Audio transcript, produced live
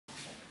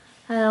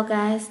Hello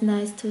guys,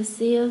 nice to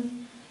see you.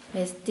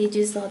 It's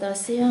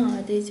dgsole.cn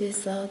or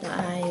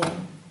dgsole.io.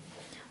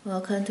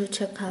 Welcome to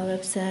check our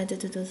website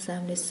to do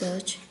some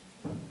research.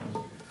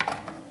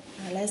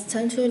 Let's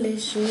turn to the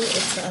issue.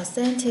 It's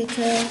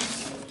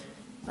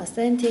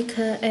authentic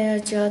Air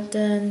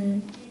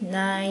Jordan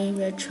 9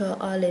 Retro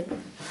Olive.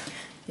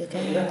 You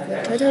can have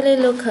a totally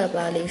look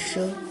about this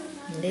shoe.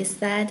 On this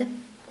side,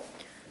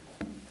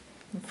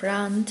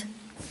 front,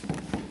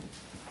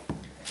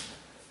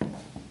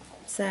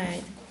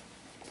 side,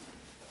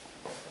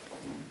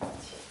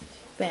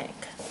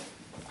 back.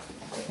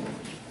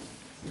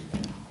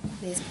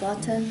 This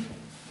button.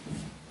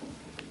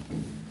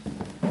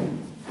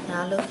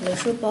 Now look the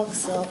shoe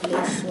box of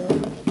the shoe.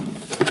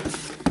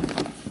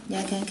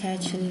 You can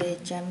catch the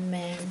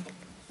Jumpman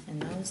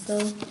and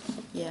also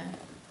here.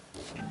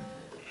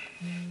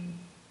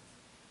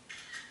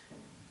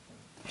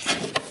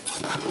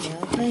 You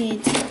open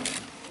it.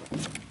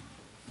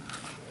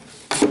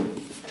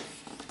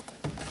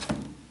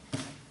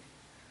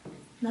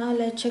 Now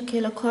let's check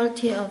the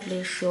quality of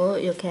the shoe.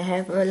 You can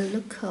have a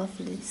look of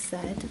this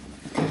side.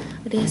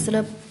 It is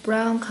the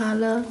brown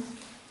color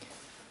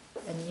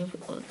and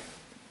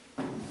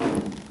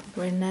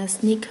very nice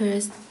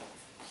sneakers.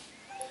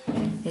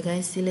 You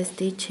can see the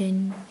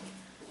stitching,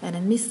 and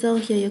in the middle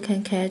here you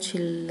can catch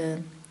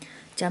the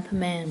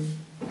Jumpman,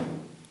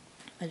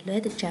 a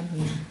red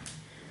Jumpman.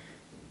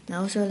 And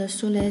also the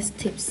shoelace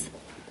tips,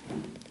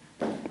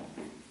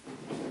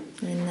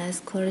 very nice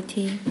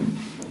quality.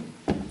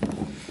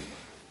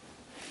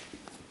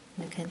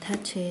 You can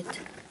touch it.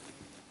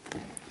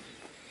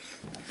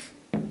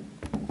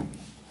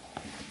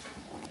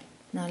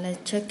 Now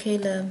let's check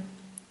the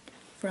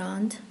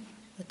front,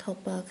 the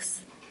top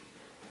box.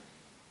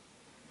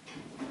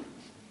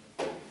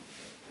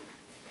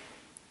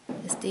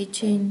 The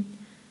stitching,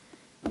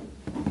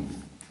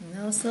 and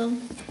also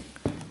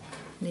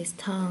this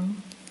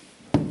tongue,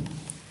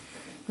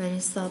 very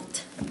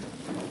soft.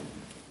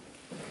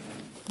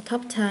 The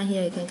top tongue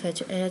here you can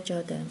catch Air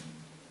Jordan.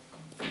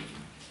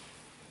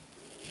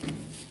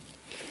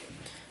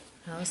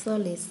 Also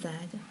this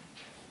side.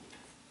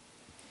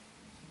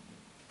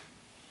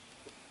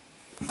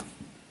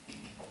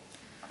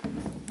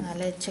 Now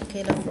let's check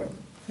it over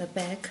the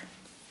back.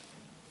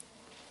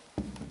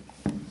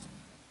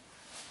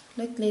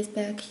 Look this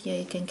back here,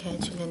 you can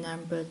catch the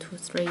number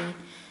 23,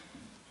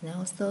 and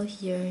also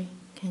here you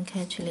can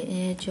catch the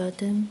Air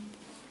Jordan,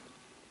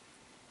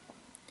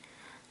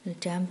 the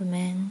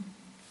Jumpman,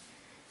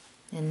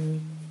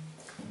 and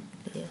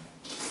the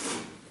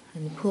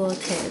pull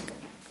tag.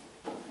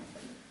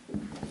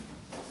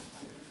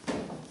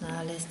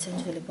 Now let's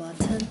turn to the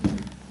bottom.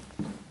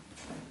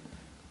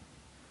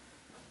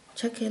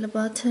 Check the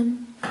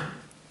bottom.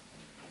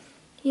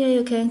 Here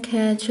you can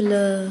catch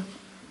the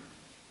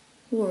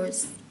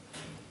words.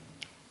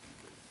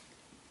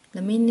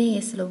 The meaning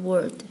is the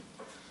word.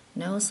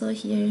 And also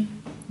here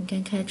you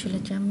can catch the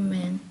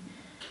Jumpman.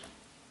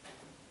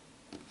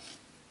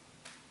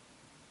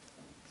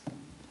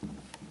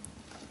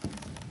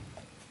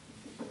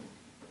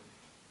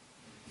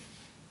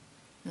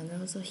 And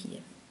also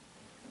here.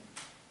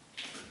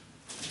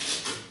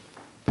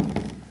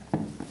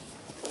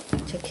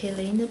 Check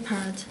the inner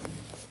part.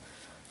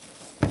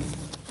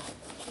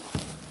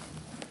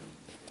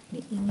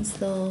 The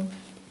insole.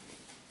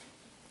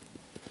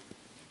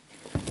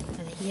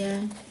 And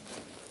here,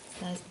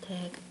 size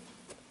tag.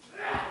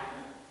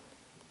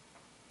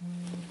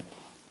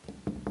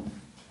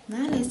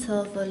 Now let's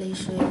hopefully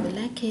show you. If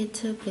you like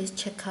it, please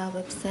check our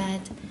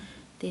website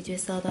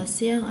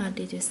dgsole.cn or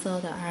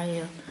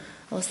dgsole.io.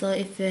 Also,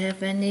 if you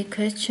have any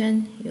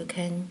question, you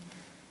can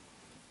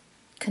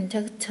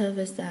contact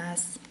with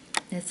us.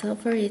 That's all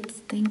for it.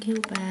 Thank you.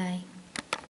 Bye.